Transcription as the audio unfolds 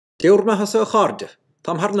Ceartughcháin.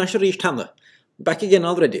 Tom Harna Sharish Tanna. Back again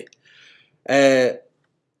already. The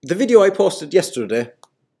video I posted yesterday,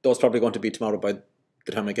 though it's probably going to be tomorrow by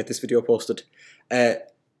the time I get this video posted,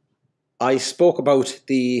 I spoke about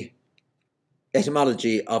the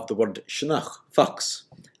etymology of the word Sionnach, fox,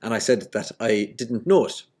 and I said that I didn't know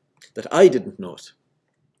it.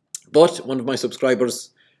 But one of my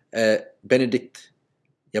subscribers, Benedict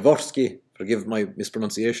Jaworski, forgive my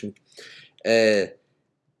mispronunciation,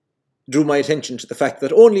 drew my attention to the fact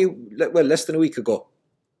that only, well, less than a week ago,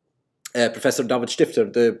 Professor David Stifter,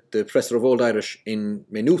 the Professor of Old Irish in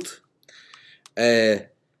Maynooth, had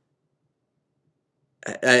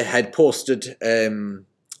posted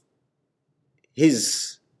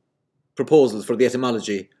his proposals for the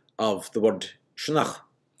etymology of the word Sionnach.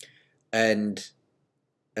 And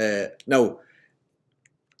now,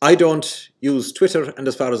 I don't use Twitter, and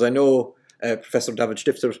as far as I know, Professor David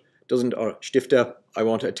Stifter doesn't, or Stifter, I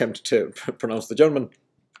won't attempt to pronounce the German.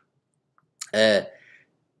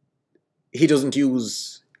 He doesn't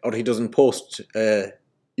use, or he doesn't post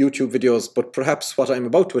YouTube videos, but perhaps what I'm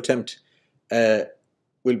about to attempt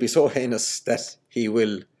will be so heinous that he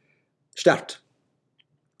will start.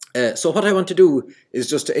 So what I want to do is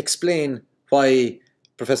just to explain why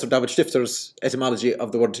Professor David Stifter's etymology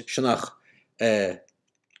of the word Sionnach,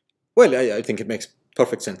 well, I think it makes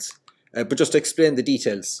perfect sense, but just to explain the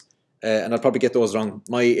details, and I'll probably get those wrong.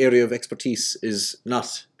 My area of expertise is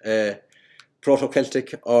not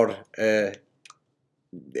Proto-Celtic or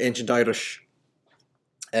Ancient Irish,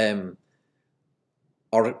 or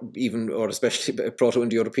especially Proto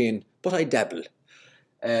Indo-European, but I dabble.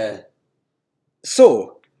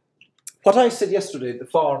 So, what I said yesterday, the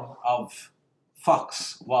form of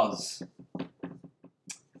fox was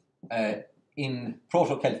in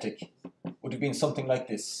Proto-Celtic would have been something like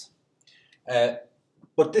this.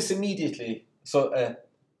 But this immediately, so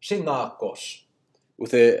Sionach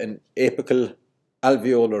with an apical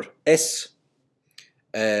alveolar S,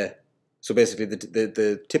 so basically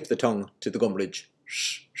the tip of the tongue to the gum ridge,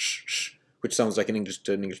 which sounds like to an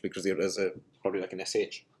English speaker's ear as probably like an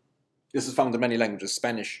SH. This is found in many languages: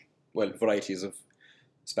 Spanish, well, varieties of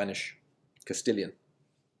Spanish, Castilian,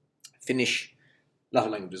 Finnish, a lot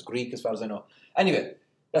of languages, Greek as far as I know. Anyway,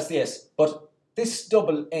 that's the S. But this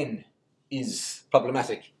double N is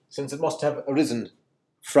problematic, since it must have arisen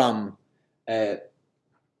from the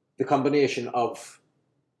combination of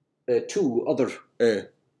two other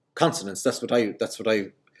consonants. That's what I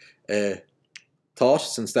thought,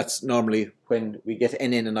 since that's normally when we get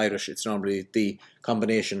NN in Irish, it's normally the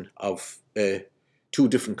combination of two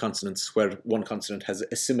different consonants where one consonant has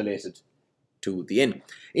assimilated to the N.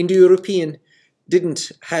 Indo-European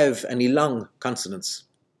didn't have any long consonants.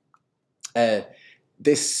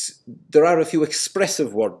 There are a few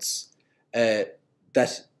expressive words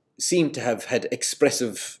that seem to have had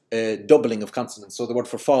expressive doubling of consonants. So the word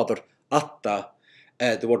for father, atta,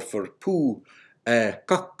 the word for poo,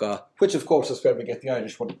 kakka, which of course is where we get the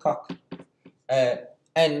Irish word cock.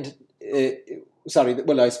 Sorry,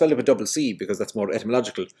 well, I spelled it with double C because that's more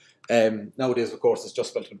etymological. Nowadays, of course, it's just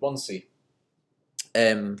spelled with one C.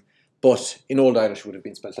 But in Old Irish it would have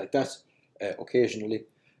been spelled like that, occasionally.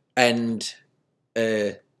 And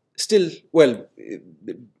still, well,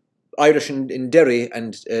 Irish in Derry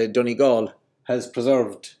and Donegal has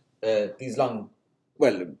preserved these long,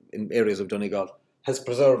 well, in areas of Donegal, has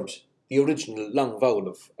preserved the original long vowel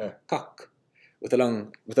of cock with a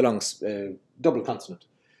long double consonant.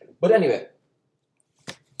 But anyway,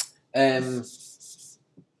 this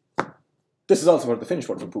is also where the Finnish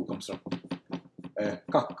word for poo comes from,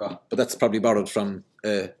 kakka, but that's probably borrowed from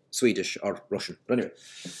Swedish or Russian. But anyway,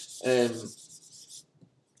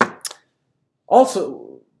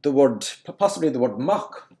 also the word, possibly the word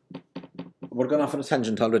mock. We're going off on a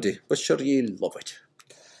tangent already, but sure, you love it.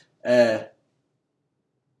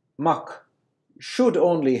 Mock should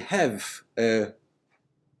only have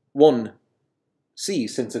one C,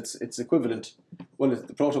 since its equivalent, well,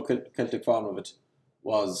 the Proto-Celtic form of it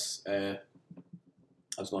was, I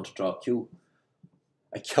was going to draw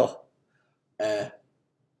a kyo,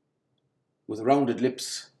 with rounded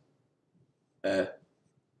lips,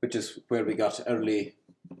 which is where we got early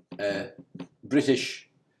British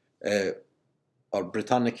or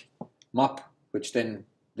Britannic mop, which then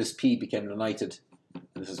this P became united,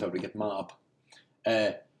 and this is how we get mop.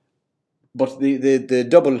 But the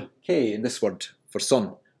double K in this word for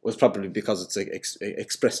son was probably because it's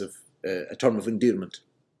expressive, a term of endearment,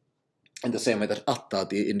 in the same way that atta,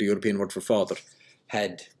 the Indo-European word for father,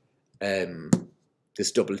 had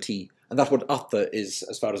this double T. And that word atta is,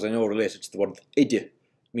 as far as I know, related to the word idea,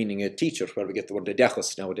 meaning a teacher, where we get the word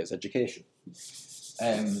ediachos nowadays, education.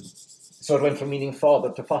 So it went from meaning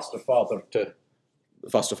father to foster father to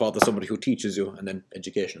foster father, somebody who teaches you, and then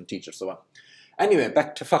education and teacher, so on. Anyway,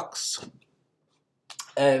 back to fox.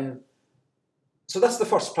 So that's the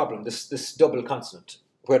first problem, this double consonant.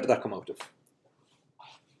 Where did that come out of?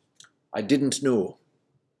 I didn't know.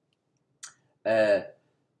 But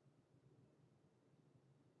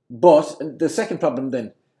the second problem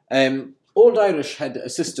then, Old Irish had a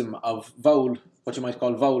system of vowel, what you might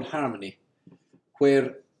call vowel harmony,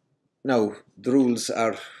 where, now, the rules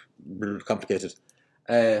are complicated,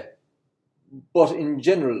 but in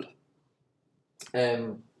general,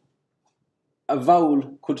 a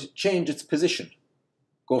vowel could change its position,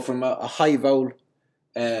 go from a high vowel,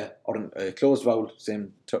 or a closed vowel,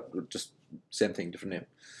 just same thing, different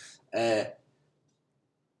name,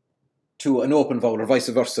 to an open vowel, or vice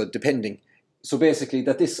versa, depending. So basically,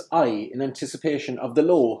 that this I, in anticipation of the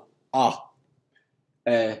low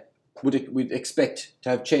we'd expect to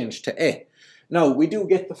have changed to e. Now, we do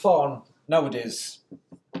get the form nowadays,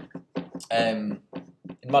 in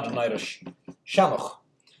modern Irish, Sionnach.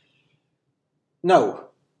 Now,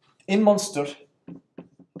 in Munster,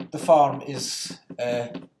 the form is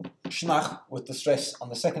Sionnach with the stress on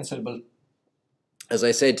the second syllable. As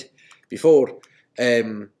I said before,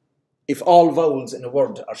 if all vowels in a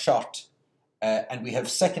word are short and we have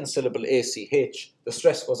second syllable ACH, the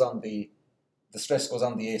stress goes on the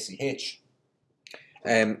ACH,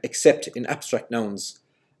 except in abstract nouns.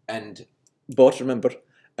 But remember,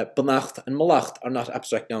 Benacht and Malacht are not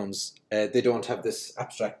abstract nouns. They don't have this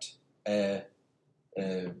abstract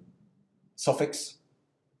suffix.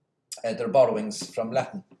 They're borrowings from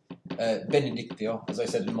Latin. Benedictio, as I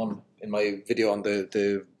said in my video on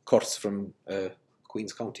the course from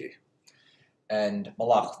Queen's County, and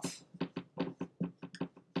Malacht.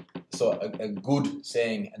 So a good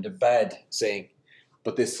saying and a bad saying,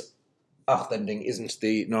 but this acht ending isn't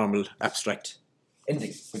the normal abstract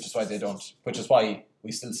ending, which is why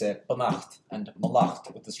we still say Benacht and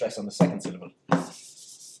Malacht with the stress on the second syllable.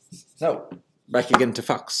 Now, back again to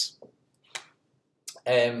fox.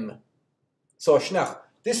 So Sionnach,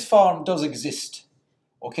 this form does exist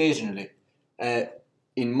occasionally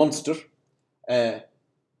in Munster, but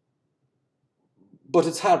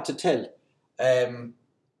it's hard to tell,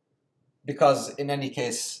 because in any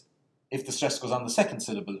case, if the stress goes on the second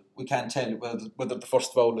syllable, we can't tell whether the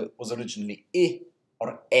first vowel was originally I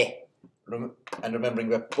or E. And remembering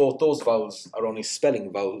that both those vowels are only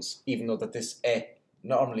spelling vowels, even though that this E,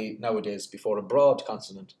 normally nowadays before a broad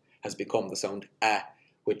consonant, has become the sound A,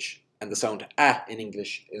 and the sound A in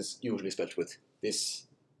English is usually spelt with this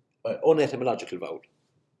unetymological vowel.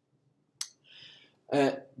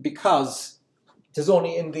 Because it is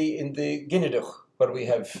only in the genitive where we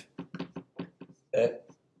have,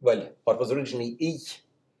 what was originally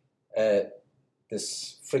I,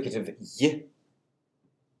 this fricative Y,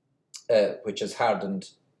 which is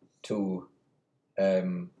hardened to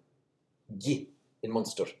Y in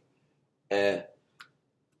Munster. And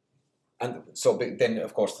so then,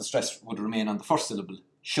 of course, the stress would remain on the first syllable,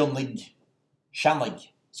 Sionnig,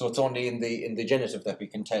 Shannig. So it's only in the genitive that we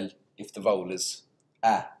can tell if the vowel is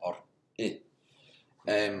A or I.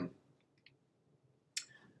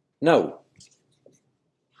 Now,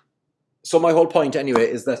 so my whole point anyway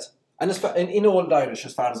is that, and in Old Irish,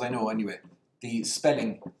 as far as I know anyway, the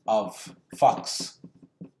spelling of fox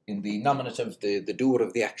in the nominative, the doer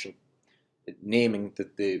of the action, naming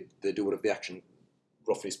the doer of the action,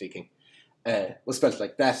 roughly speaking, was spelt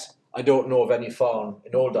like that. I don't know of any form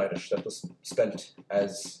in Old Irish that was spelt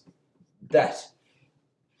as that,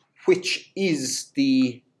 which is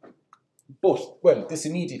well, this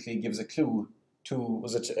immediately gives a clue to,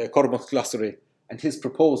 was it Cormac's glossary and his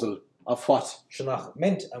proposal of what Sionnach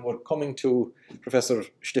meant, and we're coming to Professor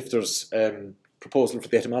Stifter's proposal for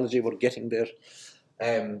the etymology. We're getting there.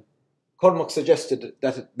 Cormac suggested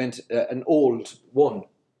that it meant an old one,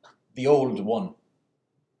 the old one.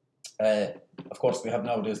 Of course, we have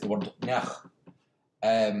nowadays the word nach,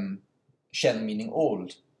 shen meaning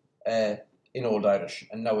old, in Old Irish,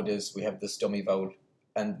 and nowadays we have this dummy vowel,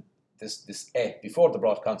 and this e before the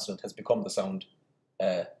broad consonant has become the sound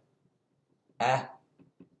a,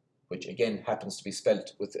 which again happens to be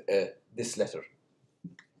spelt with this letter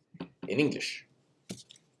in English.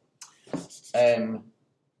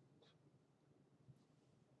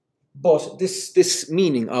 But this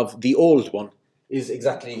meaning of the old one is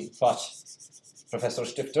exactly what Professor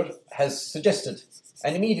Stifter has suggested.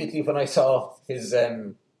 And immediately when I saw his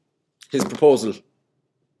proposal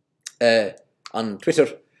on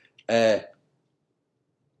Twitter, I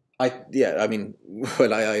am in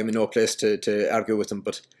no place to argue with him,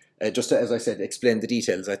 but just to, as I said, explain the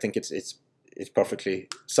details. I think it's it perfectly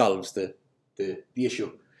solves the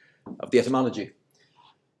issue of the etymology.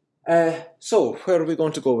 So where are we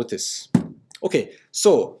going to go with this? Okay,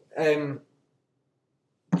 so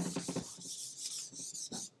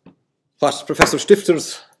what Professor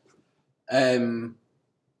Stifter's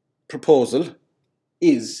proposal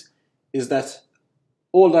is that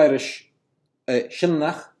Old Irish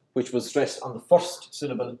Sionnach, which was stressed on the first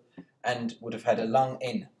syllable and would have had a long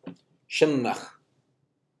N, Sionnach,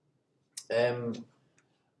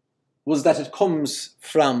 was that it comes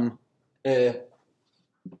from a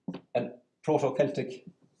Proto-Celtic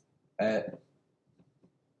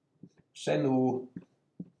senu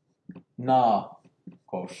na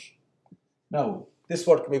course. Now, this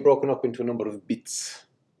word can be broken up into a number of bits.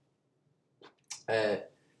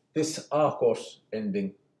 This a course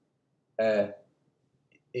ending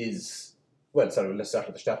is, well, sorry, let's start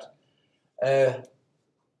at the start.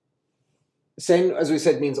 Sen, as we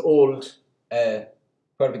said, means old, where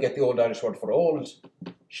we get the Old Irish word for old.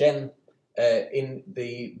 Shen, in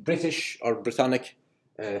the British or Britannic,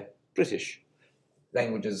 British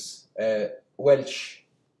languages, Welsh,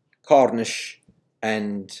 Cornish,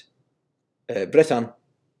 and Breton,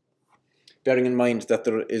 bearing in mind that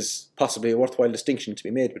there is possibly a worthwhile distinction to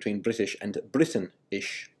be made between British and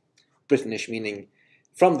Britain-ish. Britain-ish meaning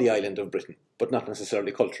from the island of Britain, but not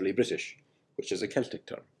necessarily culturally British, which is a Celtic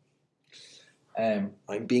term.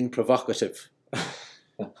 I'm being provocative.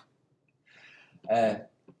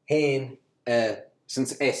 Ainne,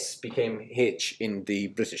 since S became H in the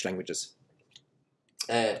British languages.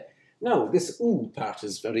 Now, this oo part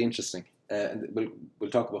is very interesting, and we'll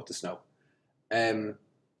talk about this now.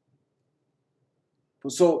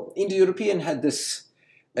 So, Indo-European had this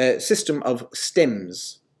system of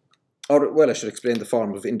stems, or, well, I should explain the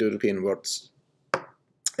form of Indo-European words,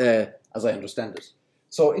 as I understand it.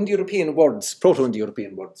 So, Indo-European words,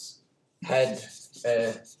 Proto-Indo-European words, had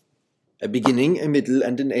a beginning, a middle,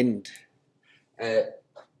 and an end. The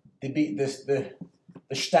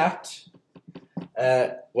start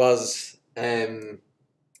was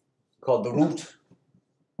called the root.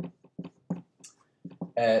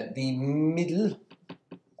 The middle,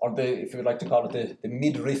 or if you would like to call it the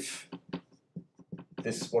midriff,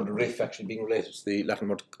 this word riff actually being related to the Latin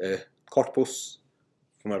word corpus,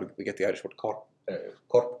 from where we get the Irish word corp,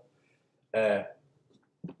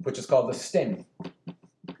 which is called the stem.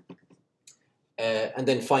 And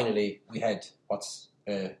then finally we had what's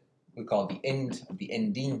we call the end, the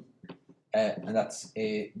ending, and that's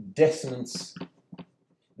a dissonance,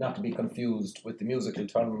 not to be confused with the musical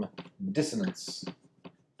term dissonance.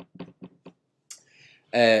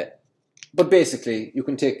 But basically, you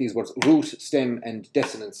can take these words, root, stem, and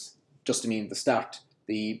dissonance, just to mean the start,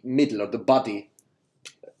 the middle, or the body,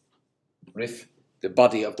 riff, the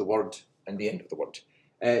body of the word, and the end of the word.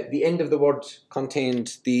 The end of the word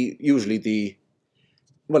contained usually the,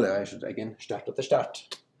 well, I should again start at the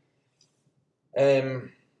start. The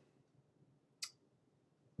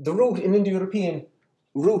root in Indo-European,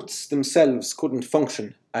 roots themselves couldn't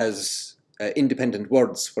function as independent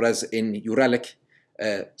words, whereas in Uralic,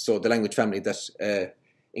 so the language family that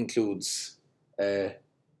includes the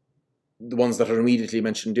ones that are immediately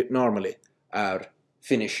mentioned normally are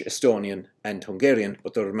Finnish, Estonian, and Hungarian,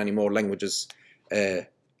 but there are many more languages.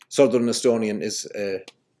 Southern Estonian is,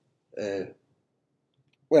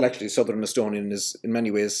 well, actually, Southern Estonian is in many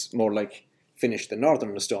ways more like Finnish than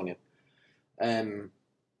Northern Estonian.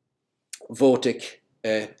 Votic,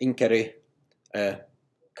 Inkari,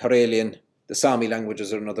 Karelian, the Sami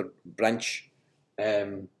languages are another branch,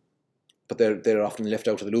 but they're often left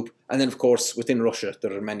out of the loop. And then, of course, within Russia,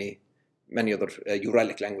 there are many other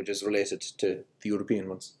Uralic languages related to the European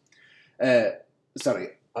ones.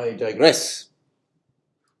 Sorry, I digress.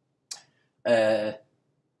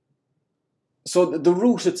 So the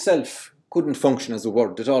root itself couldn't function as a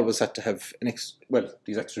word. It always had to have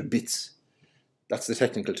these extra bits. That's the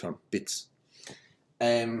technical term, bits.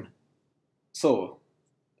 So,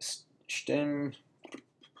 stem.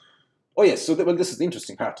 Oh yes, so this is the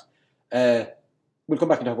interesting part. We'll come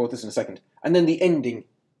back and talk about this in a second. And then the ending,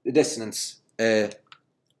 the dissonance,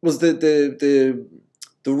 was the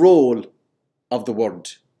role of the word.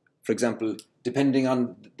 For example, depending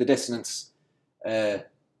on the dissonance, well,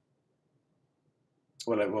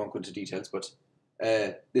 I won't go into details, but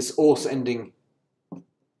this os ending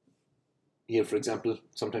here, for example,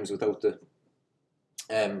 sometimes without the,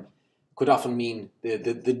 could often mean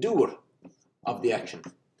the doer of the action.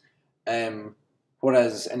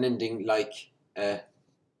 Whereas an ending like if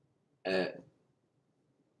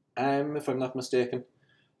I'm not mistaken,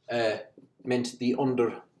 meant the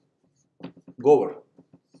undergoer.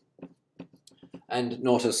 And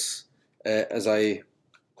notice as I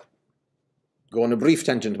go on a brief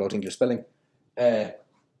tangent about English spelling,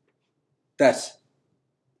 that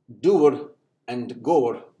doer and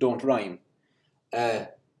goer don't rhyme.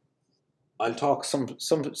 I'll talk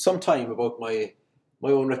some time about my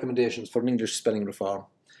own recommendations for an English spelling reform.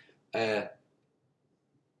 You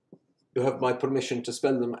have my permission to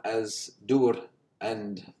spell them as doer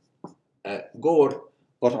and goer,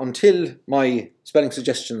 but until my spelling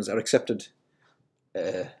suggestions are accepted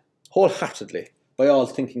wholeheartedly by all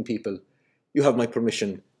thinking people, you have my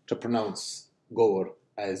permission to pronounce goer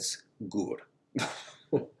as goer.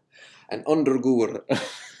 And undergoer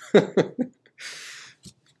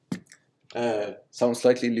sounds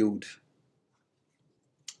slightly lewd.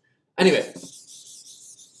 Anyway,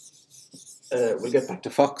 we'll get back to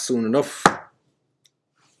fox soon enough,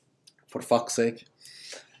 for fox's sake.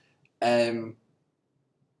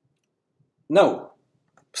 Now,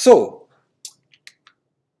 so,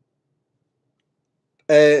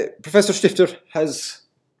 Professor Stifter has,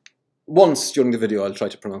 once during the video, I'll try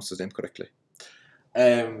to pronounce his name correctly,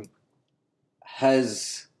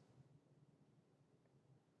 has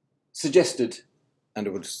suggested, and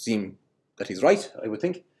it would seem that he's right, I would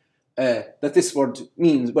think, that this word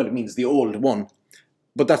means, well, it means the old one,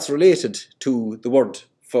 but that's related to the word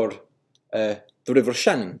for the river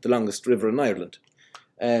Shannon, the longest river in Ireland,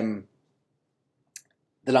 the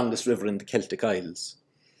longest river in the Celtic Isles.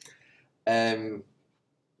 And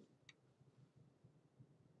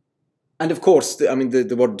of course,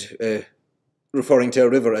 the word referring to a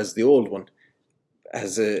river as the old one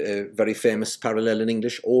has a very famous parallel in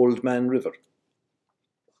English, Old Man River.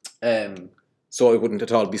 So it wouldn't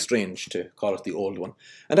at all be strange to call it the old one.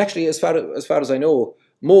 And actually, as far as I know,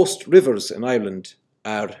 most rivers in Ireland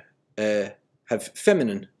are have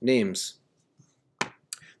feminine names.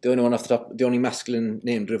 The only masculine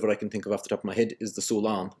named river I can think of off the top of my head is the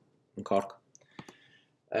Sionainn in Cork.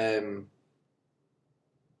 And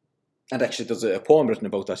actually, there's a poem written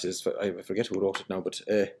about that. I forget who wrote it now, but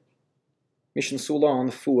Mission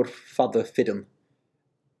Sionainn fuair fada fidin,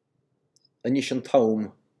 a nishan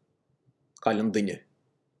taum Kailan Dinne.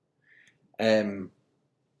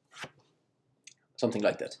 Something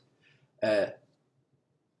like that.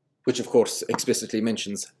 Which of course explicitly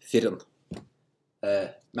mentions fidin,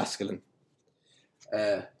 masculine.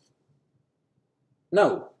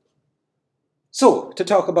 Now, so to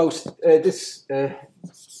talk about this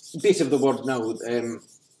bit of the word now,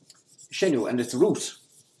 senu and its root.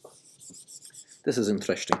 This is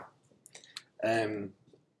interesting.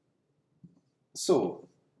 So,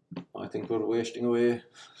 I think we're wasting away.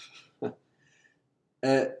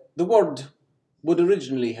 The word would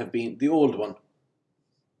originally have been the old one.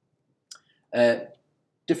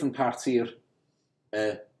 Different parts here.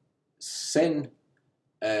 Sen,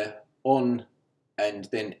 on, and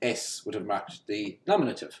then s would have marked the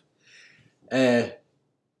nominative.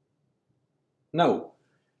 Now,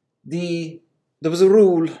 there was a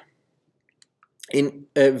rule in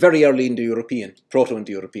very early Indo-European, Proto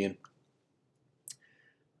Indo-European,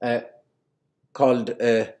 called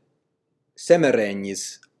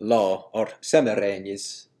Szemerényi's law, or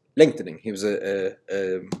Szemerényi's lengthening. He was a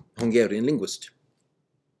Hungarian linguist.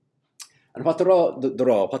 And what the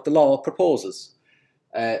law proposes,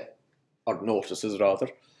 or notices rather,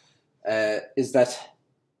 is that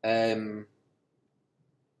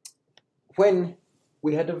when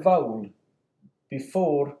we had a vowel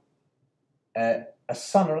before a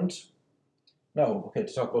sonorant,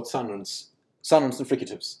 to talk about sonorants and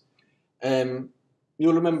fricatives.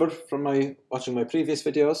 You'll remember from watching my previous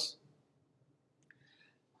videos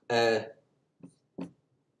the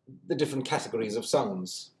different categories of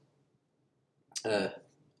sounds.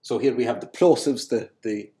 So here we have the plosives,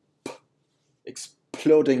 the p,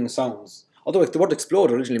 exploding sounds. Although the word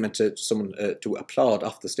explode originally meant someone to applaud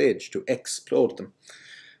off the stage, to explode them.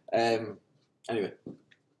 Anyway.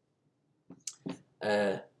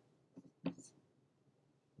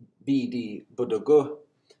 BD Budogo.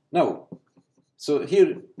 Now, so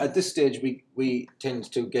here at this stage we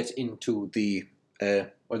tend to get into the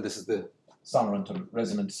well, this is the sonorant or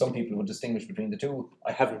resonant. Some people would distinguish between the two.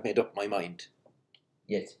 I haven't made up my mind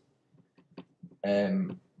yet.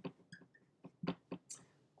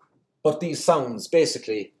 But these sounds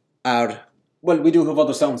basically are, well, we do have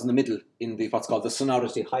other sounds in the middle in the what's called the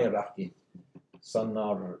sonority hierarchy.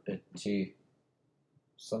 Sonority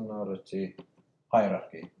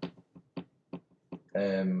hierarchy.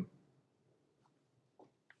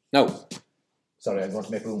 Now, sorry, I'm going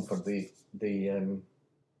to make room for the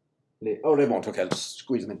oh, they won't. Okay, I'll just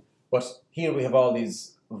squeeze them in. But here we have all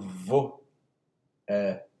these v,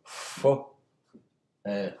 f,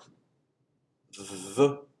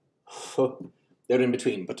 v, they're in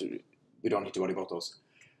between, but we don't need to worry about those.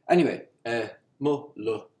 Anyway, mo,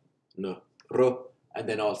 lo, no, ro, and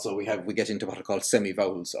then also we get into what are called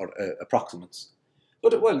semi-vowels or approximants.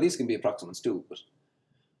 But well, these can be approximants too, but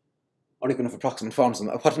or even if approximant forms them.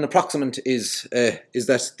 What an approximant is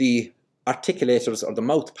that the articulators or the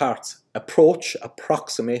mouth parts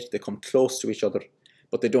approximate, they come close to each other,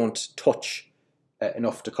 but they don't touch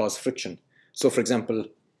enough to cause friction. So, for example,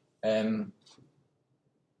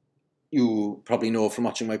 you probably know from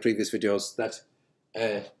watching my previous videos that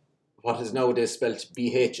what is nowadays spelt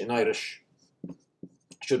BH in Irish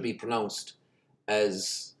should be pronounced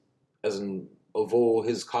as in vo,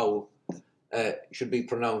 his cow, should be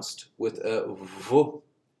pronounced with a v,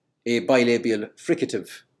 a bilabial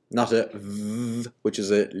fricative, not a v, which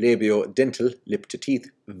is a labiodental, lip to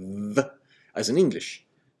teeth, v, as in English,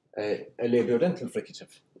 a labiodental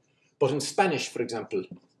fricative. But in Spanish, for example,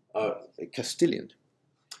 or Castilian,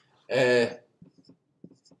 I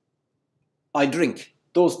drink,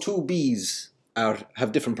 those two B's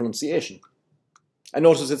have different pronunciation. And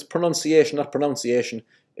notice it's pronunciation, not pronunciation.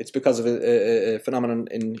 It's because of a phenomenon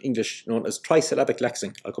in English known as trisyllabic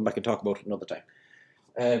lexing. I'll come back and talk about it another time.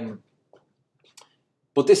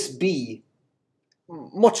 But this B,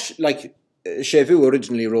 much like chevu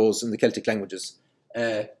originally arose in the Celtic languages,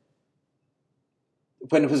 when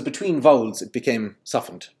it was between vowels, it became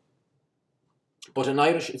softened. But in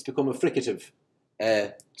Irish, it's become a fricative.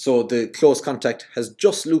 So the close contact has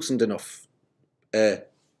just loosened enough to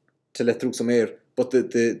let through some air, but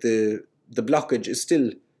the blockage is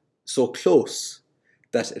still so close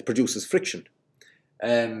that it produces friction.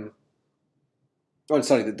 The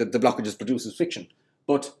blockage produces friction.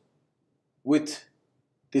 But with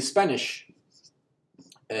the Spanish,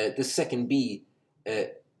 the second B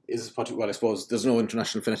is what, well, I suppose there's no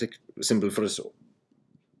international phonetic symbol for it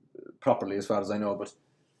properly as far as I know, but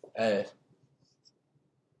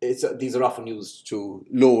these are often used to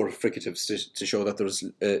lower fricatives to show that there's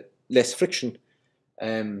less friction.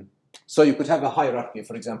 So you could have a hierarchy,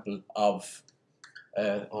 for example, of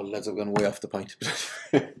oh lads, I've gone way off the point.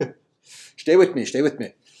 Stay with me.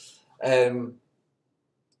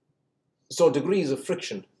 So degrees of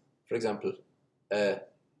friction, for example,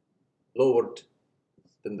 lowered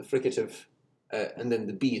than the fricative, and then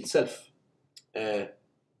the B itself.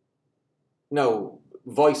 Now,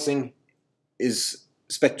 voicing is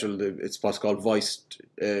spectral. It's what's called voice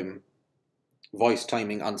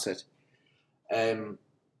timing onset.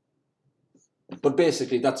 But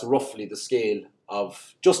basically, that's roughly the scale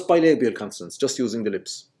of just bilabial consonants, just using the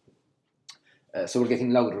lips. So we're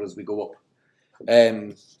getting louder as we go up.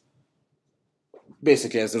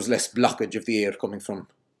 Basically, as there's less blockage of the air coming from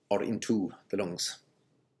or into the lungs.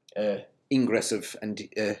 Ingressive and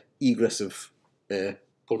egressive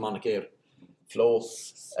pulmonic air flow.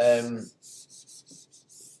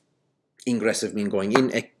 Ingressive meaning going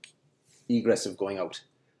in, egressive going out.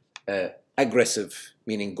 Aggressive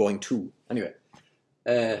meaning going to. Anyway,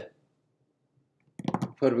 where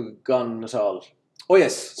have we gone at all? Oh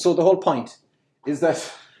yes, so the whole point is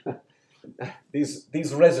that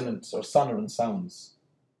these resonant or sonorant sounds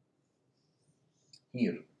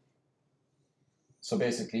here. So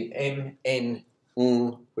basically M, N,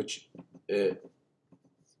 which is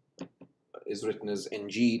written as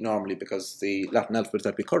NG normally because the Latin alphabet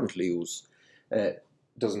that we currently use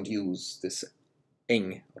doesn't use this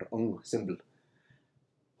ing or symbol.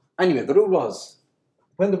 Anyway, the rule was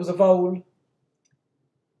when there was a vowel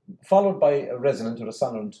followed by a resonant or a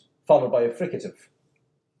sonorant followed by a fricative,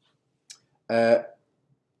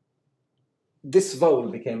 this vowel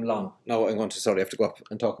became long. Now I'm going to, sorry, I have to go up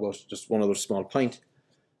and talk about just one other small point.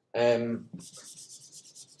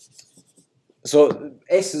 So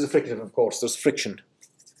S is a fricative, of course. There's friction.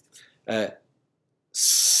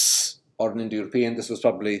 S, or in Indo-European, this was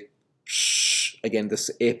probably sh, again,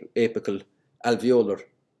 this apical, alveolar,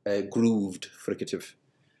 grooved fricative.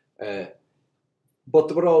 But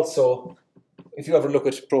there were also, if you ever look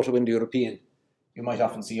at Proto Indo-European, you might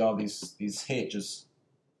often see all these H's,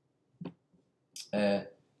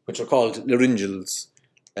 which are called laryngals,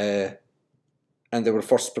 and they were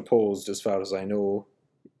first proposed, as far as I know.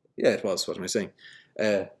 Yeah, it was. What am I saying?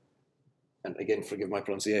 And again, forgive my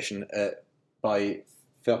pronunciation. By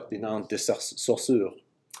Ferdinand de Saussure.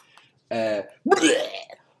 I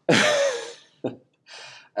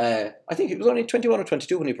think it was only 21 or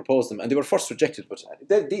 22 when he proposed them, and they were first rejected. But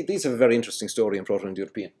these have a very interesting story in Proto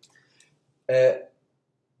Indo-European. The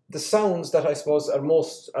sounds that I suppose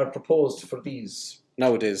are proposed for these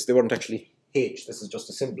nowadays, they weren't actually H. This is just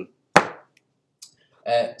a symbol.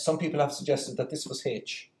 Some people have suggested that this was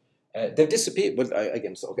H. They've disappeared. Well,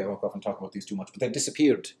 again, so, okay, I won't go off and talk about these too much, but they've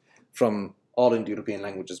disappeared from all Indo-European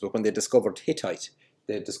languages, but when they discovered Hittite,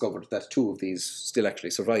 they discovered that 2 of these still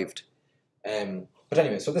actually survived. But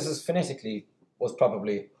anyway, so this is phonetically was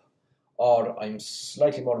probably, or I'm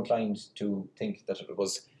slightly more inclined to think that it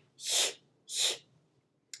was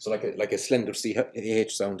so like a slender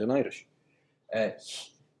CH sound in Irish.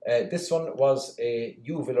 This one was a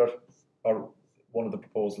uvular, or one of the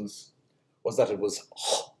proposals was that it was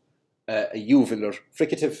a uvular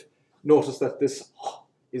fricative. Notice that this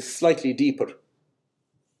is slightly deeper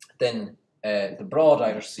than the broad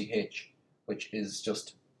Irish CH, which is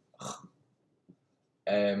just.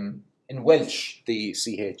 In Welsh, the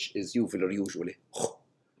CH is uvular usually.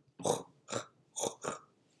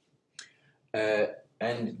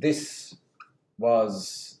 And this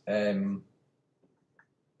was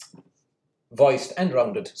voiced and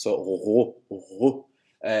rounded, so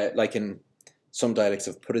like in some dialects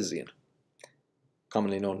of Parisian,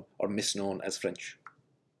 commonly known or misknown as French.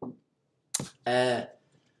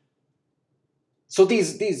 So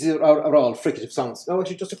these are all fricative sounds. Now,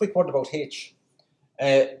 actually, just a quick word about H.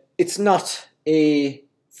 It's not a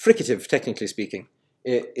fricative, technically speaking.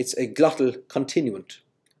 It's a glottal continuant,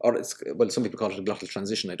 or some people call it a glottal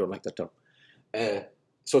transition. I don't like that term.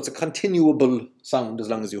 So it's a continuable sound as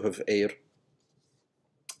long as you have air.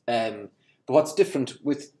 But what's different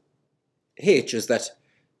with H is that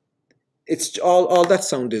it's all that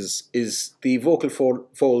sound is the vocal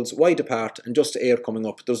folds wide apart and just air coming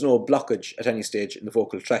up. There's no blockage at any stage in the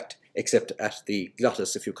vocal tract except at the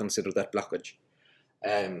glottis, if you consider that blockage.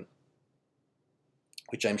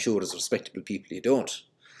 Which I'm sure as respectable people you don't.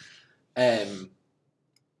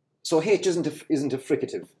 So H isn't a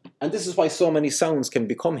fricative, and this is why so many sounds can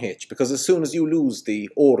become H, because as soon as you lose the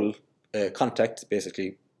oral contact,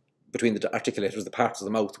 basically between the articulators, the parts of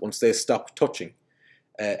the mouth, once they stop touching,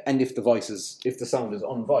 and if the sound is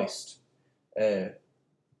unvoiced,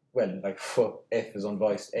 well, like F is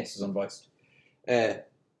unvoiced, S is unvoiced.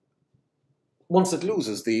 Once it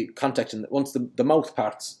loses the contact, once the mouth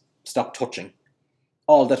parts stop touching,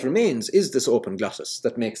 all that remains is this open glottis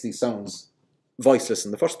that makes these sounds voiceless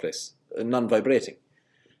in the first place, non-vibrating.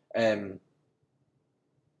 Right,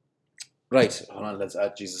 hold on, let's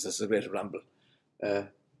add, Jesus, this is a great ramble.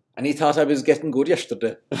 And he thought I was getting good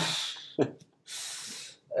yesterday.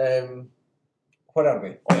 Where are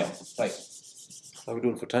we? Oh yeah, right. How are we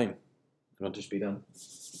doing for time? I want to be done.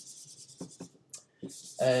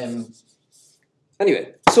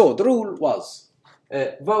 Anyway, so the rule was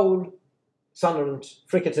vowel, sonorant,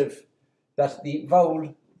 fricative, that the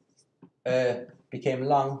vowel became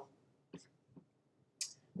long.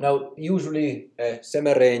 Now, usually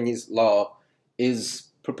Szemerényi's law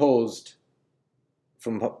is proposed,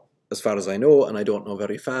 from as far as I know, and I don't know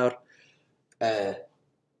very far, that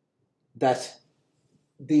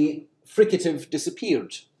the fricative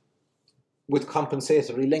disappeared with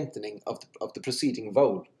compensatory lengthening of the preceding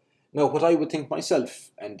vowel. Now, what I would think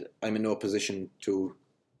myself, and I'm in no position to,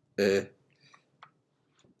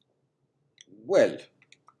 well,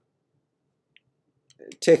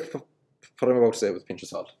 take what I'm about to say with a pinch of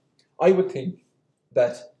salt. I would think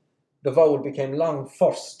that the vowel became long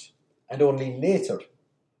first, and only later,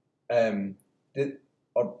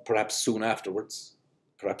 or perhaps soon afterwards,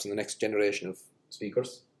 perhaps in the next generation of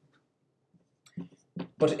speakers.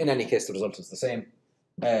 But in any case, the result is the same.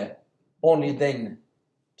 Only then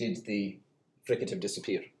did the fricative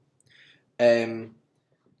disappear.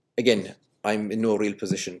 Again, I'm in no real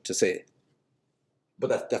position to say,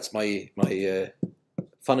 but that's my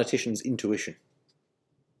phonetician's intuition.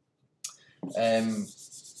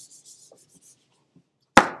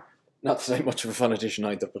 Not that I'm much of a phonetician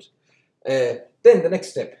either, but then the next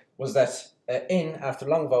step was that N after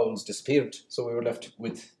long vowels disappeared, so we were left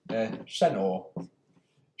with seno.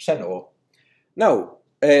 Now,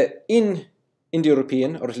 in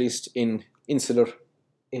Indo-European, or at least in insular,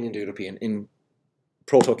 in Indo-European, in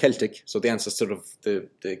Proto-Celtic, so the ancestor of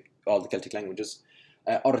all the Celtic languages,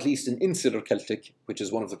 or at least in insular Celtic, which is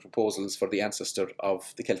one of the proposals for the ancestor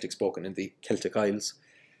of the Celtic spoken in the Celtic Isles.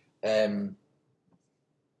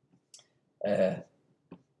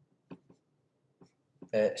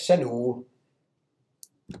 Senu.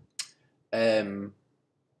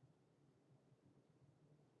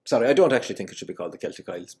 Sorry, I don't actually think it should be called the Celtic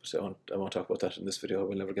Isles, but I won't talk about that in this video.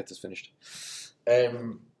 We'll never get this finished.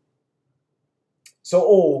 So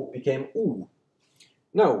O became U.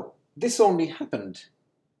 Now, this only happened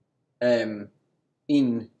so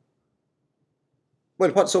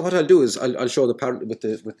what I'll do is I'll show the parallel with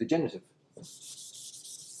the genitive.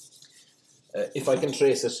 If I can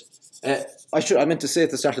trace it. I meant to say at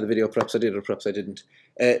the start of the video, perhaps I did or perhaps I didn't.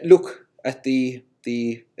 Look at the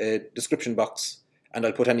description box And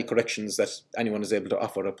I'll put any corrections that anyone is able to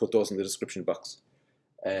offer. I'll put those in the description box.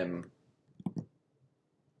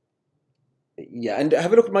 Yeah, and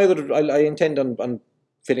have a look at my other, I intend on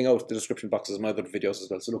filling out the description boxes of my other videos as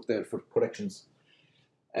well, so look there for corrections.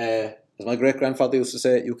 As my great-grandfather used to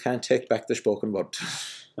say, you can't take back the spoken word.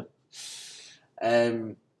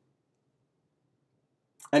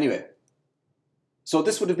 Anyway, so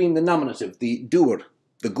this would have been the nominative, the doer,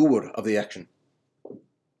 the goer of the action.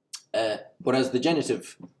 Whereas the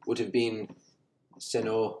genitive would have been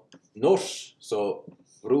senonos, so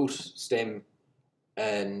root, stem,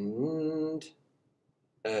 and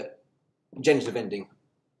genitive ending,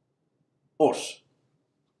 ort.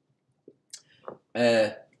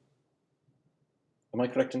 Am I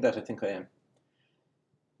correct in that? I think I am.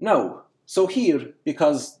 Now, so here,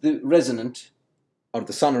 because the resonant, or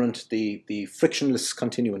the sonorant, the frictionless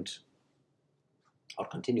continuant, or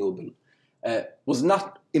continuable, was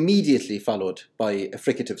not immediately followed by a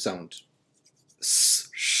fricative sound. S,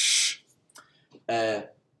 sh.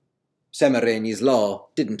 Szemerényi's law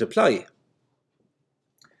didn't apply.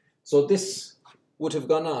 So this would have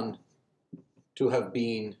gone on to have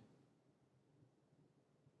been...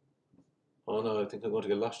 Oh no, I think I'm going to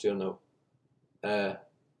get lost here now. Yeah,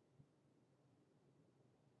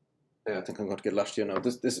 I think I'm going to get lost here now.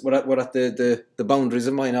 We're at the boundaries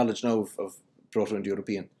of my knowledge now of Proto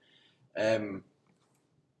Indo-European. That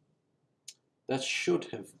should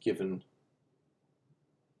have given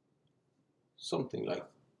something like...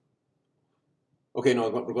 Okay, no,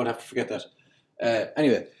 we're going to have to forget that.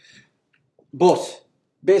 Anyway, but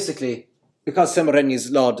basically, because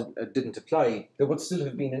Szemerényi's law didn't apply, there would still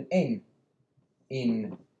have been an N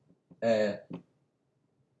in...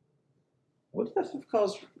 would that have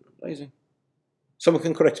caused rising? Someone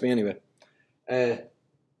can correct me anyway. But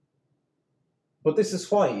this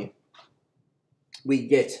is why we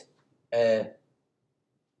get...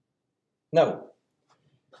 now,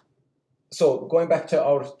 so going back to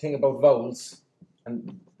our thing about vowels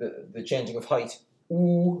and the changing of height,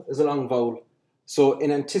 oo is a long vowel. So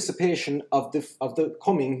in anticipation of the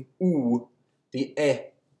coming oo, the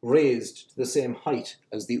e raised to the same height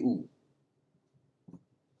as the oo.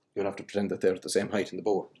 You'll have to pretend that they're at the same height in the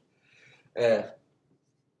board.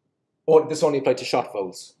 Or this only applied to short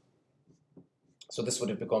vowels. So this would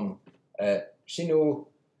have become senu.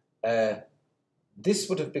 This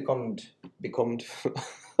would have become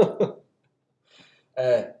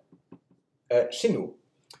senu.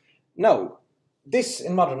 Now, this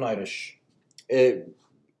in modern Irish,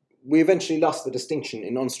 we eventually lost the distinction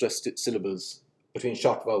in unstressed syllables between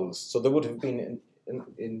short vowels. So there would have been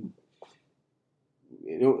in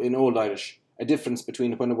Old Irish a difference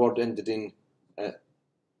between when a word ended in a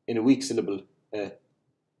weak syllable,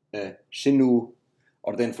 senu,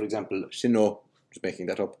 or then, for example, sino, just making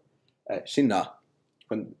that up, Sionnach.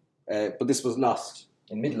 But this was lost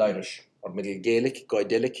in Middle Irish, or Middle Gaelic,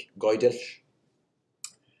 Gaelic.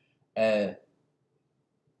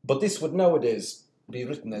 But this would nowadays be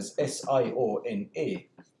written as Siona.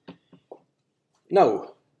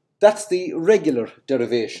 Now, that's the regular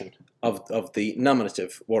derivation of the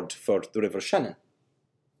nominative word for the River Shannon.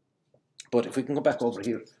 But if we can go back over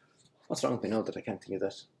here, what's wrong with me now that I can't think of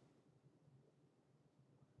that?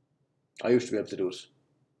 I used to be able to do it.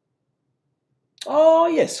 Oh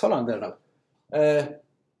yes, hold on there now.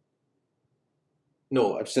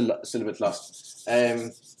 No, I'm still a bit lost.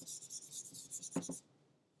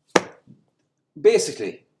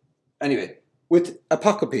 Basically, anyway, with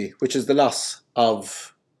apocope, which is the loss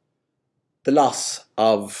of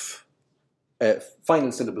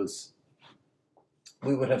final syllables,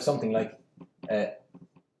 we would have something like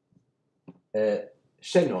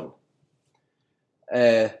Sionainn.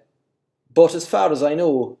 But as far as I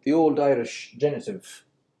know, the Old Irish genitive,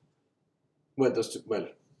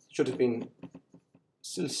 should have been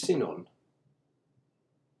still Sionainn.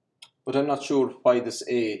 But I'm not sure why this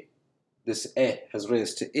e has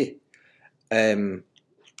raised to I.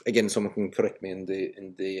 Again, someone can correct me in the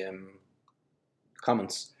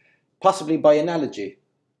comments. Possibly by analogy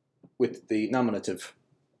with the nominative,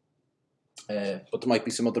 but there might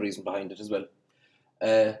be some other reason behind it as well.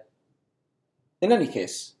 In any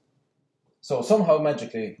case, so somehow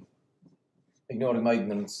magically, ignoring my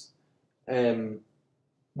ignorance, we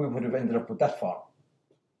would have ended up with that form.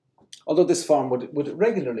 Although this form would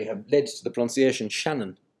regularly have led to the pronunciation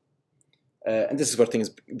Shannon. And this is where things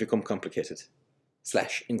become complicated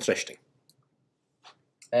 / interesting.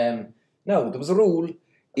 Now, there was a rule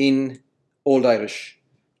in Old Irish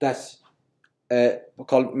that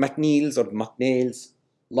called MacNeil's or MacNeil's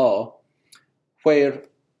law, where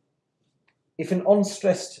if an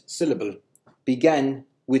unstressed syllable began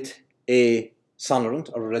with a sonorant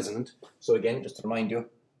or a resonant. So again, just to remind you,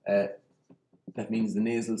 that means the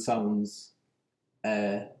nasal sounds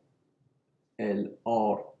L,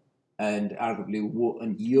 R, and arguably W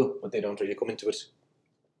and Y, but they don't really come into it.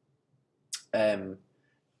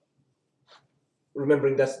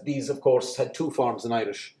 Remembering that these, of course, had two forms in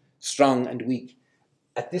Irish, strong and weak.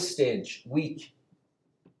 At this stage, weak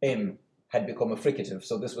M had become a fricative,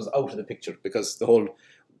 so this was out of the picture because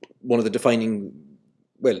one of the defining,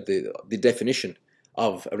 well, the definition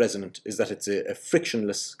of a resonant is that it's a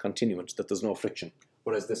frictionless continuant, that there's no friction,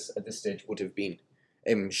 whereas this at this stage would have been,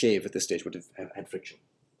 M shave at this stage would have had friction.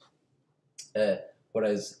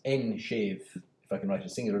 Whereas N shave, if I can write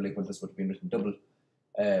it singularly, well, this would have been written double,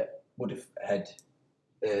 would have had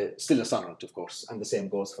still a sonorant, of course, and the same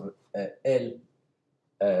goes for L,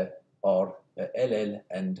 or LL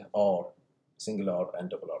and R, single R and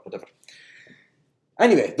double R, whatever.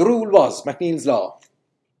 Anyway, the rule was, MacNeill's law,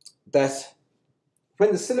 that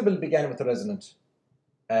when the syllable began with a resonant,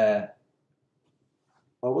 or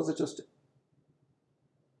was it just,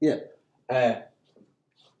 yeah,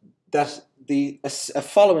 that a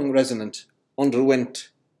following resonant underwent,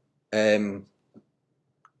 or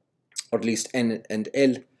at least N and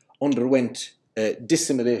L, underwent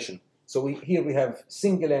dissimilation. So here we have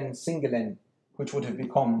single N, which would have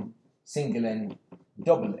become single N,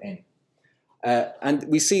 double N. And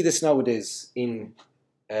we see this nowadays in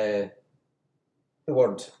the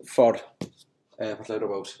word for, what I wrote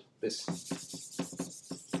about this.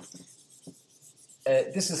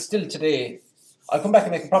 This is still today, I'll come back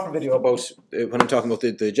and make a proper video about when I'm talking about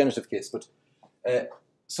the genitive case, but the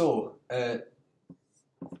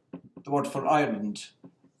word for Ireland,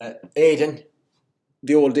 Aidan,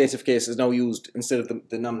 the old dative case is now used instead of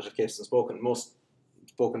the nominative case in most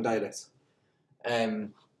spoken dialects.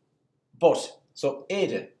 So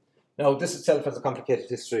Aidan, now this itself has a complicated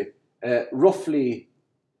history. Roughly,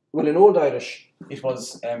 well, in Old Irish, it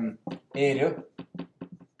was Airia,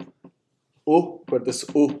 O, where this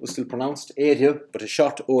O was still pronounced, Airia, but a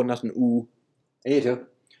short O, not an U, Airia,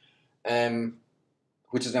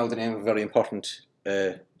 which is now the name of a very important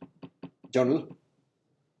journal.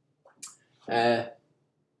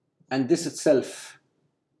 And this itself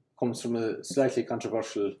comes from a slightly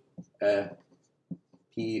controversial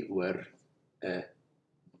P were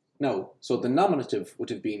now. So the nominative would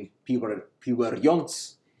have been P were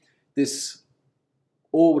yonts. This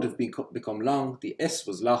O would have become long. The S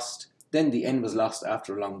was lost. Then the N was lost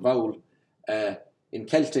after a long vowel. In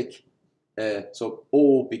Celtic, so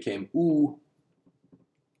O became U.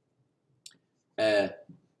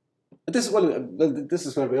 This is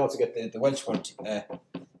where we also get the Welsh word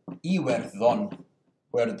Iwerddon,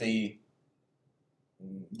 where the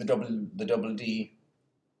double D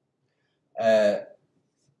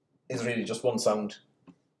is really just one sound,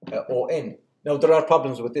 O-N. Now there are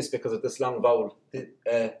problems with this because of this long vowel.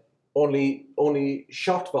 Only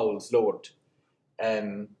short vowels lowered.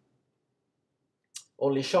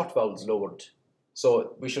 Only short vowels lowered.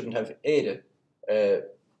 So we shouldn't have Ada.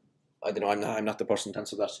 I don't know. I'm not the person to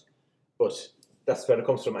answer that, but that's where it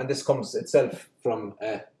comes from. And this comes itself from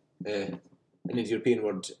an Indo-European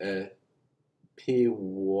word,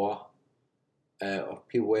 piwa, or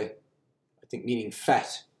piwe, I think meaning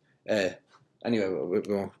fat. Anyway, we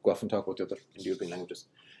won't go off and talk about the other Indo-European languages.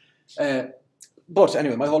 But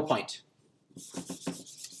anyway, my whole point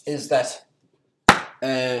is that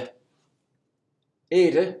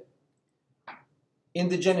Ada, in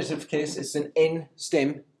the genitive case, it's an N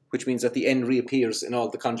stem, which means that the N reappears in all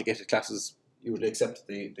the conjugated classes, usually except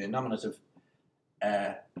the nominative.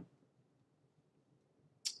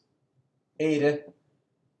 Ada.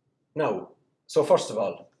 Now, so first of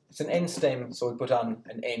all, it's an N stem, so we put on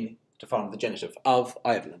an N to form the genitive of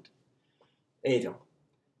Ireland. Ada.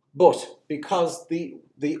 But because the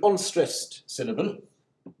unstressed syllable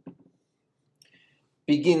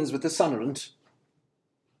begins with the sonorant,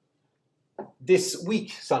 this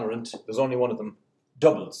weak sonorant, there's only one of them,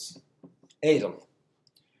 doubles. Adam.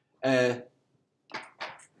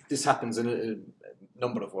 This happens in a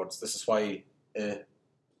number of words. This is why,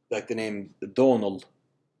 like the name Donald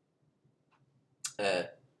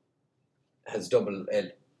has double L,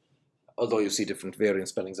 although you see different variant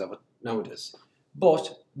spellings of it nowadays.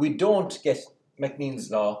 But we don't get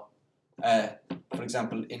MacNeill's law, for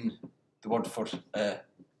example, in the word for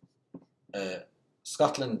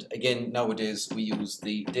Scotland. Again, nowadays we use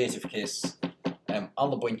the dative case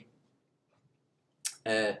allabuin.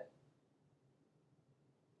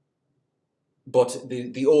 But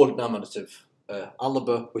the old nominative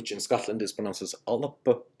allaba, which in Scotland is pronounced as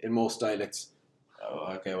allaba in most dialects.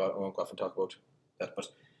 Okay, well, I won't go off and talk about that, but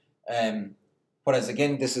Whereas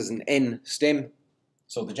again, this is an N stem,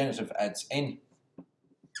 so the genitive adds N.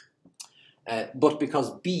 But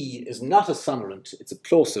because B is not a sonorant, it's a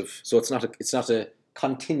plosive, so it's not a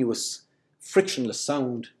continuous, frictionless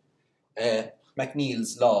sound.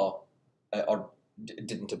 McNeill's law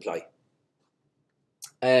didn't apply.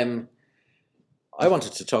 I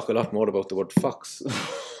wanted to talk a lot more about the word fox.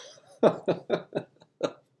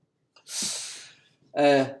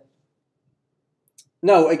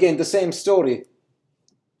 Now, again, the same story.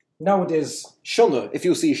 Nowadays, Siona, if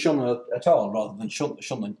you see Siona at all rather than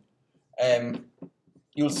Sionainn,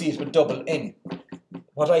 you'll see it with double N.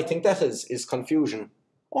 What I think that is confusion.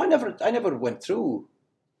 Oh, I never went through.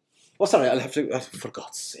 Oh, sorry, I'll have to, for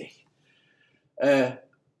God's sake. I'll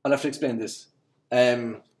have to explain this.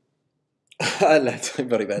 I'm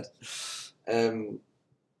very bad.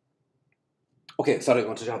 Okay, sorry, I'm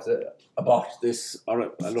going to have to abort this,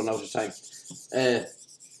 or I'll run out of time.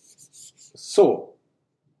 So,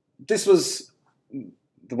 this was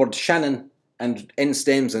the word Sionann and N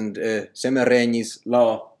stems and Szemerényi's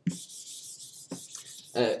law.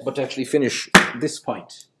 But to actually finish this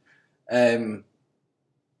point, it's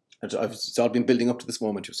all been building up to this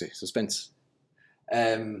moment, you see, suspense.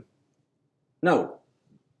 Now,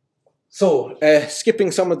 so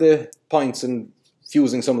skipping some of the points and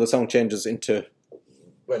fusing some of the sound changes into,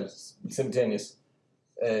 well, simultaneous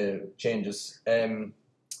changes.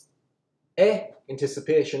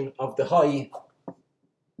 Anticipation of the high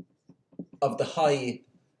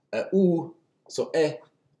U, so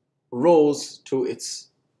rose to its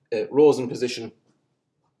rose in position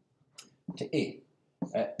to N.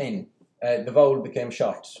 The vowel became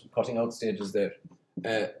short, cutting out stages there.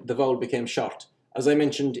 The vowel became short. As I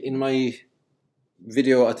mentioned in my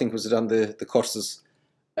video, I think was it on the courses,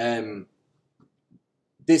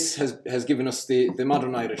 this has given us the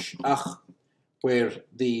modern Irish ach, where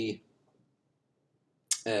the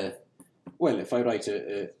well, if I write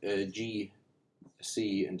a G, a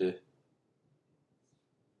C, and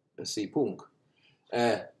a C punk,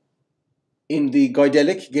 in the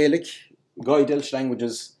Gaelic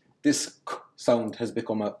languages, this k sound has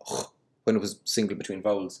become a ch when it was single between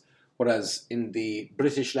vowels, whereas in the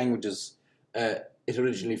British languages, it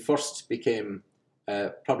originally first became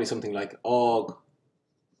probably something like og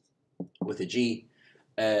with a G,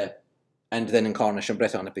 and then in Cornish and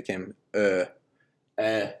Breton it became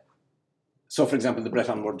so, for example, the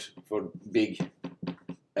Breton word for big,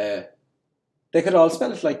 they could all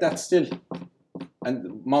spell it like that still.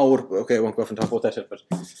 And Maur, okay, I won't go off and talk about that yet, but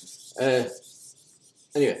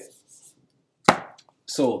anyway.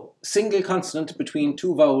 So, single consonant between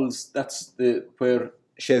two vowels, that's where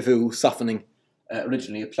chevu, softening,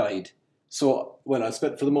 originally applied. So, well, for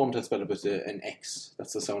the moment I'll spell it with an X.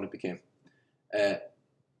 That's the sound it became.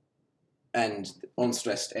 And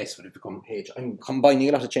unstressed S would have become H. I'm combining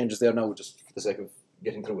a lot of changes there now just for the sake of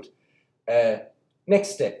getting through it.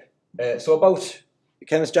 Next step. So about,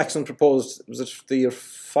 Kenneth Jackson proposed, was it the year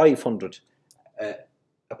 500,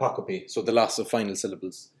 apocope, so the loss of final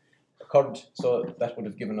syllables occurred. So that would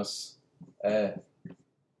have given us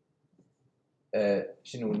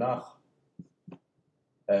Sionnach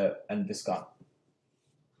and this gone.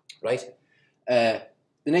 Right? The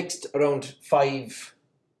next, around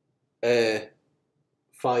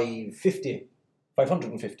 550,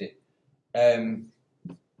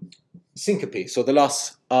 syncope, so the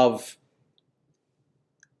loss of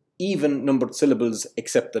even numbered syllables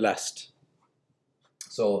except the last.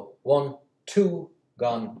 So 1, 2,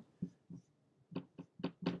 gone.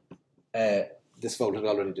 This vowel had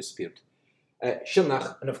already disappeared.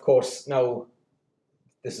 Sionnach, and of course now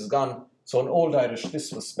this is gone. So in Old Irish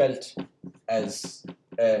this was spelt as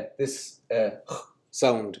this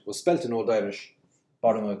sound was spelt in Old Irish,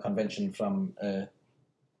 borrowing a convention from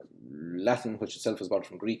Latin, which itself was borrowed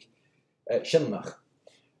from Greek. Sionnach.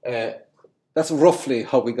 That's roughly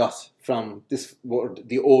how we got from this word,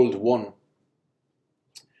 the old one,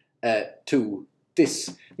 to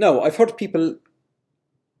this. Now, I've heard people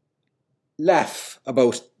laugh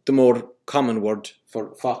about the more common word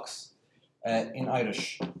for fox in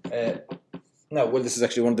Irish. Now, well, this is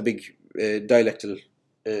actually one of the big dialectal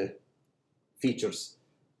features.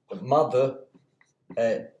 The mother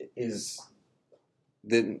is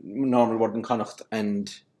the normal word in Connacht,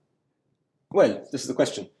 and, well, this is the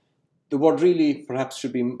question. The word really perhaps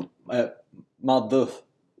should be mother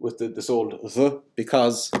with this old the,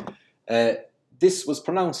 because this was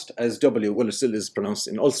pronounced as W, well, it still is pronounced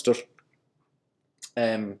in Ulster.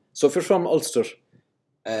 So if you're from Ulster,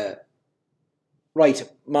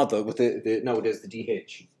 write mother with the nowadays the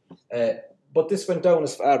DH. But this went down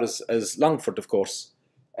as far as Longford, of course.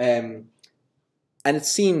 And it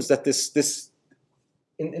seems that this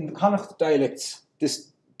in the Connacht dialects,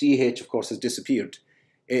 this DH, of course, has disappeared.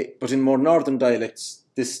 But in more northern dialects,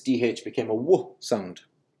 this DH became a W sound.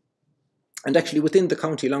 And actually, within the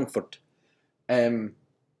County Longford, in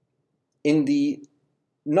the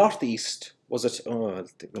northeast, was it,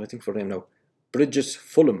 I think for her name now, Bridget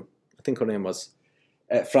Fulham, I think her name was,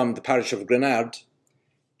 from the parish of Grenard,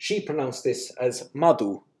 she pronounced this as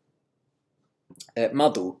Madu,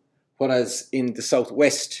 Madu, whereas in the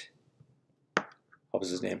southwest, what was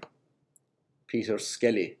his name? Peter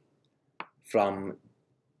Skelly from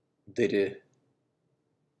Derry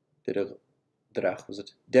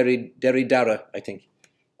Dara, I think.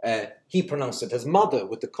 He pronounced it as Mada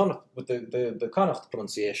with the Connacht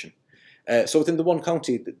pronunciation. So within the one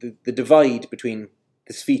county, the divide between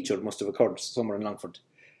this feature must have occurred somewhere in Longford.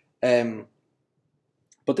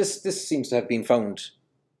 But this seems to have been found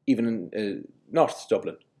even in North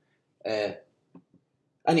Dublin.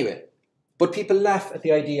 Anyway, but people laugh at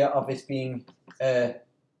the idea of it being the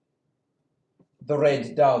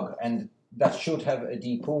red dog, and that should have a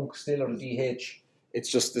D punk still, or a DH. It's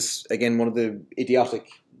just this, again, one of the idiotic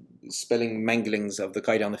spelling manglings of the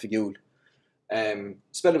Caidan Figul.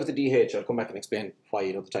 Spell it with a DH, I'll come back and explain why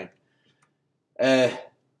another time.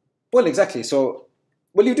 Well, exactly, so,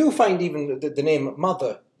 well, you do find even the name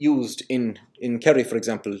Mother used in Kerry, for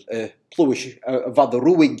example, Pluish, Vada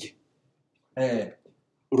Ruig.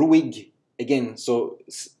 Ruig, again, so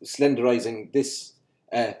slenderizing this,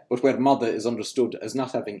 but where Mother is understood as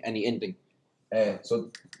not having any ending.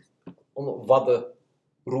 So, Vada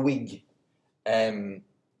Ruig.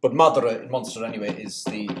 But Madra in Munster, anyway, is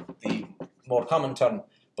the more common term.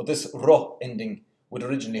 But this Ro ending would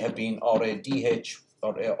originally have been RADH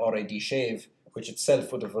or RAD shave, which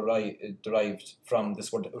itself would have derived from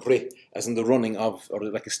this word re, as in the running of, or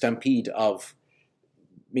like a stampede of,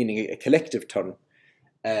 meaning a collective term,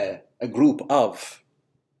 a group of.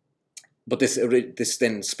 But this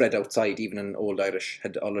then spread outside, even in Old Irish,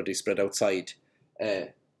 had already spread outside,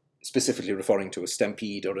 specifically referring to a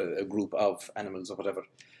stampede or a group of animals or whatever.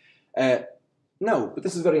 No, but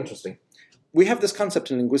this is very interesting. We have this concept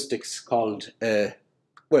in linguistics called,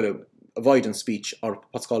 avoidance speech, or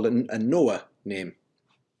what's called a Noah name.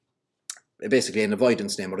 Basically an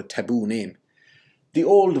avoidance name or a taboo name. The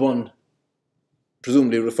old one,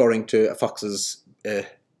 presumably referring to a fox's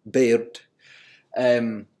beard,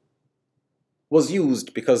 was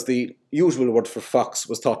used because the usual word for fox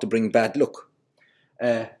was thought to bring bad luck.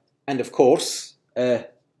 And of course,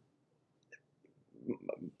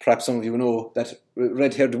 perhaps some of you know that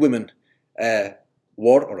red-haired women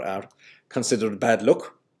were or are considered bad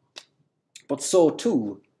luck. But so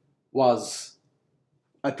too was,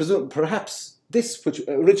 I presume, perhaps this, which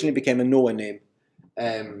originally became a Noah name,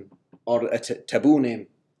 or a taboo name,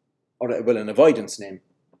 or an avoidance name.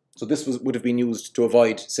 So this would have been used to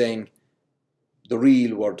avoid saying the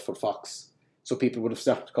real word for fox. So people would have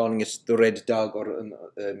started calling it the red dog, or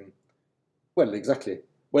well, exactly.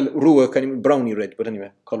 Well, rua, kind of browny red, but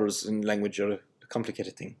anyway, colours in language are a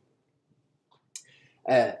complicated thing.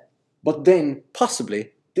 But then,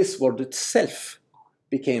 possibly, this word itself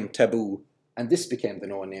became taboo, and this became the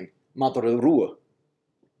Noah name, Madra Rua.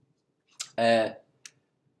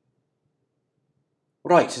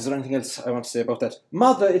 Right, is there anything else I want to say about that?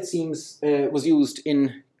 Madra, it seems, was used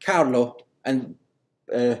in Carlow, and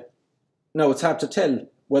now it's hard to tell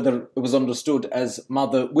whether it was understood as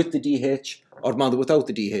Madra with the DH or Madra without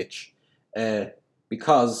the DH,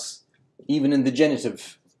 because even in the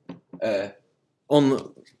genitive,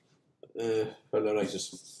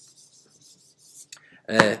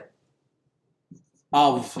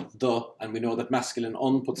 of the, and we know that masculine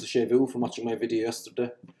on puts a chevu from watching my video yesterday.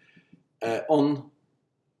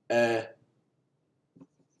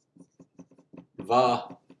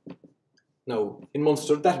 Va. Now, in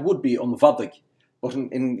Munster, that would be vadig, but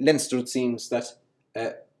in Leinster it seems that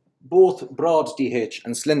both broad DH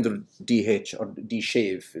and slender DH, or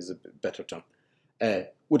D-shave is a better term,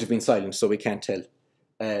 would have been silent, so we can't tell.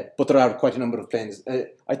 But there are quite a number of planes.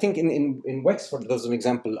 I think in Wexford there's an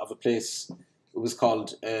example of a place, it was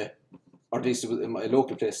called, or at least it was a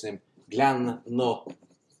local place named Glan No.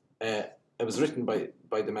 It was written by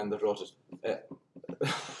the man that wrote it.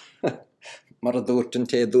 Maradurten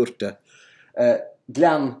te durte.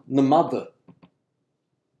 Glan na Madda.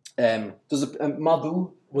 There's a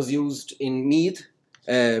Madu was used in Meath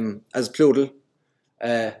as plural,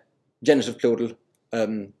 genitive plural.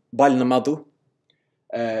 Bail na Madu.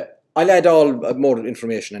 I'll add all more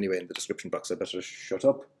information anyway in the description box. I better shut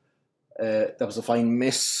up. That was a fine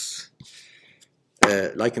mess.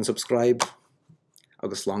 Like and subscribe.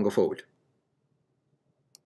 Agus long go forward.